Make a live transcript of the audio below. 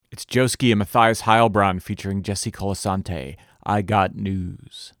It's Joeski Matthias Heilbronn featuring Jessi Colasante. I Got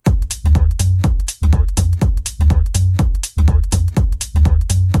News.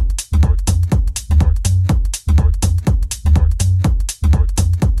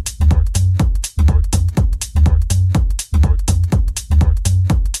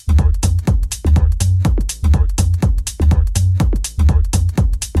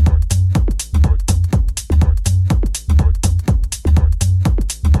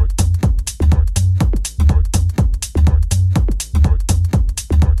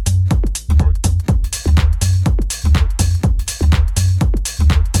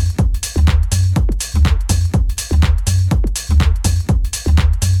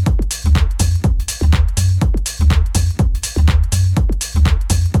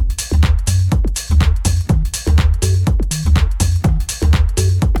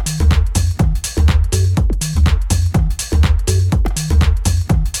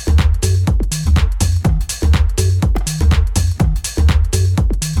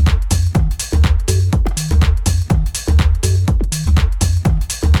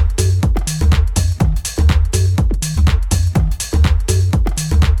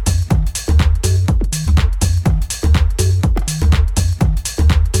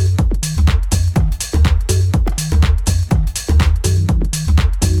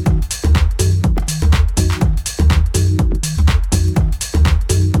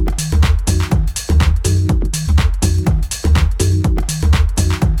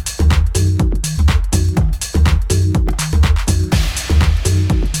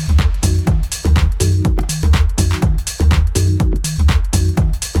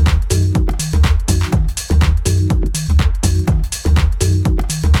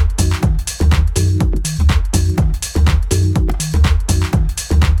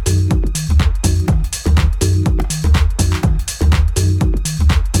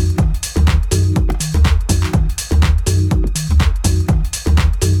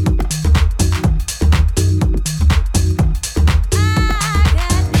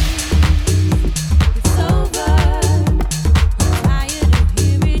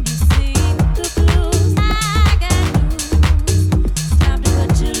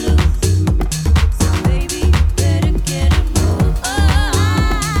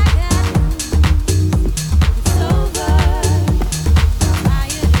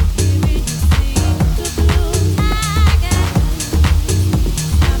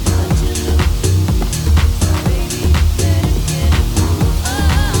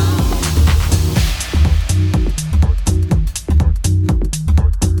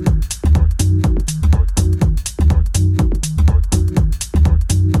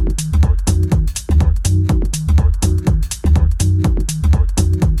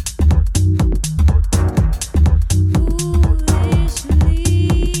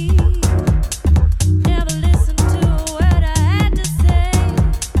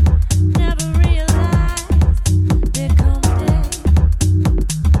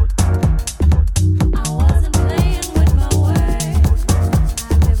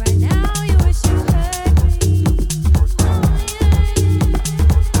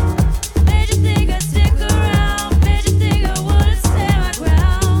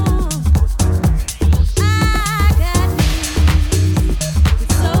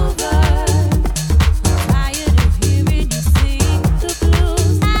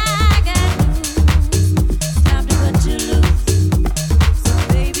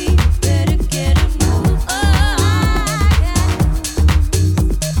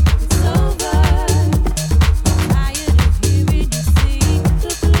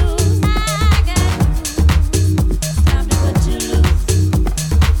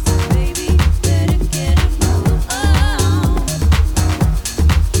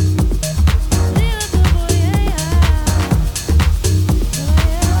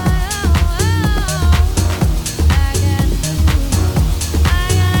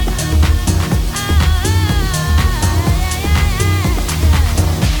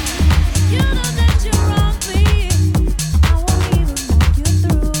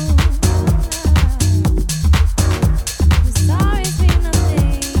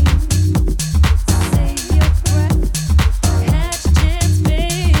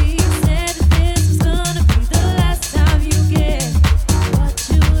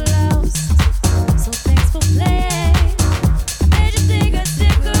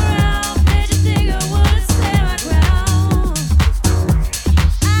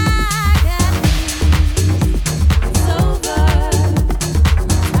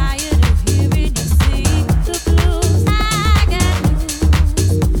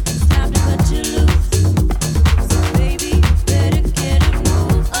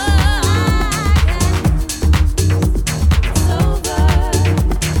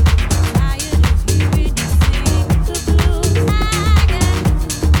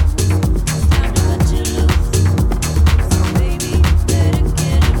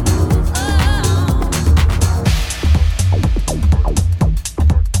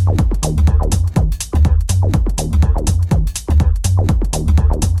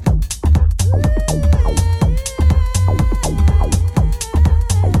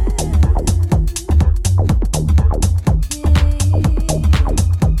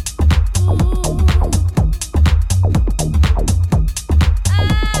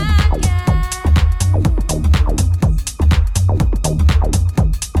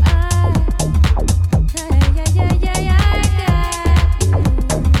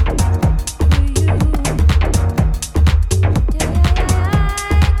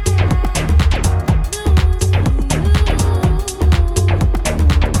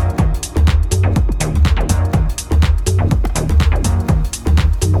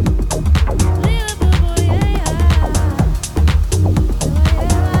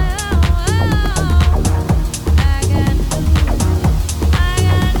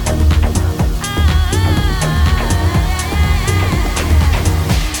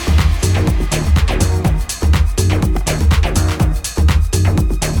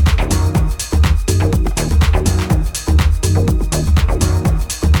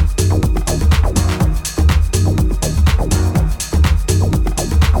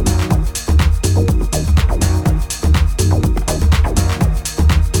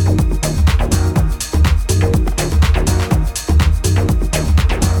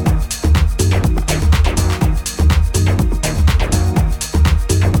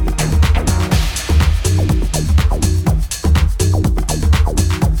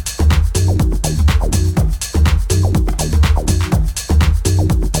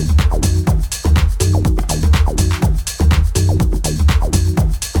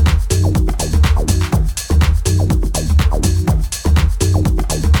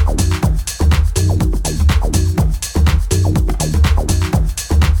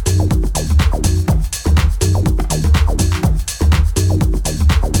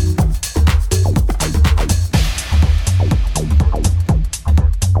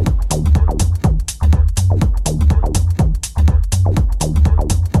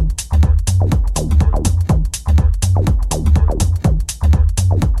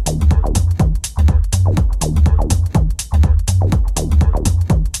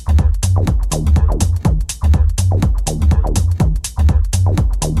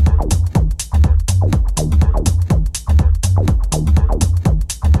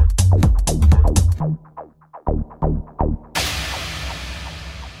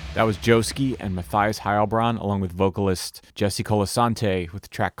 That was Joeski and Matthias Heilbronn, along with vocalist Jessi Colasante, with a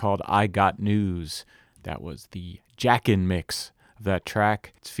track called I Got News. That was the Jackin mix of that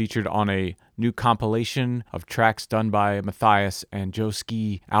track. It's featured on a new compilation of tracks done by Matthias and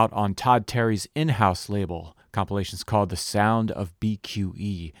Joeski out on Todd Terry's in-house label. Compilation's called The Sound of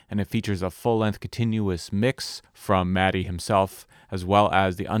BQE, and it features a full-length continuous mix from Maddie himself, as well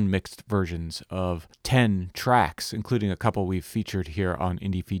as the unmixed versions of 10 tracks, including a couple we've featured here on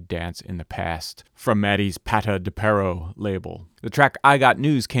IndieFeed Dance in the past, from Maddie's Pata de Perro label. The track I Got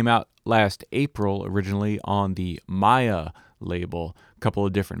News came out last April, originally on the Maya label. A couple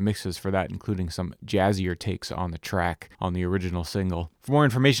of different mixes for that, including some jazzier takes on the track on the original single. For more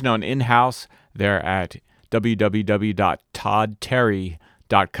information on In-House, they're at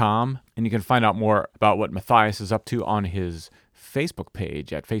www.toddterry.com, and you can find out more about what Matthias is up to on his Facebook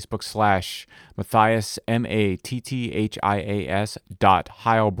page at Facebook/Matthias Matthias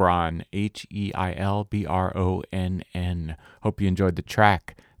Heilbronn Heilbronn. Hope you enjoyed the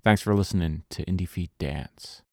track. Thanks for listening to IndieFeed Dance.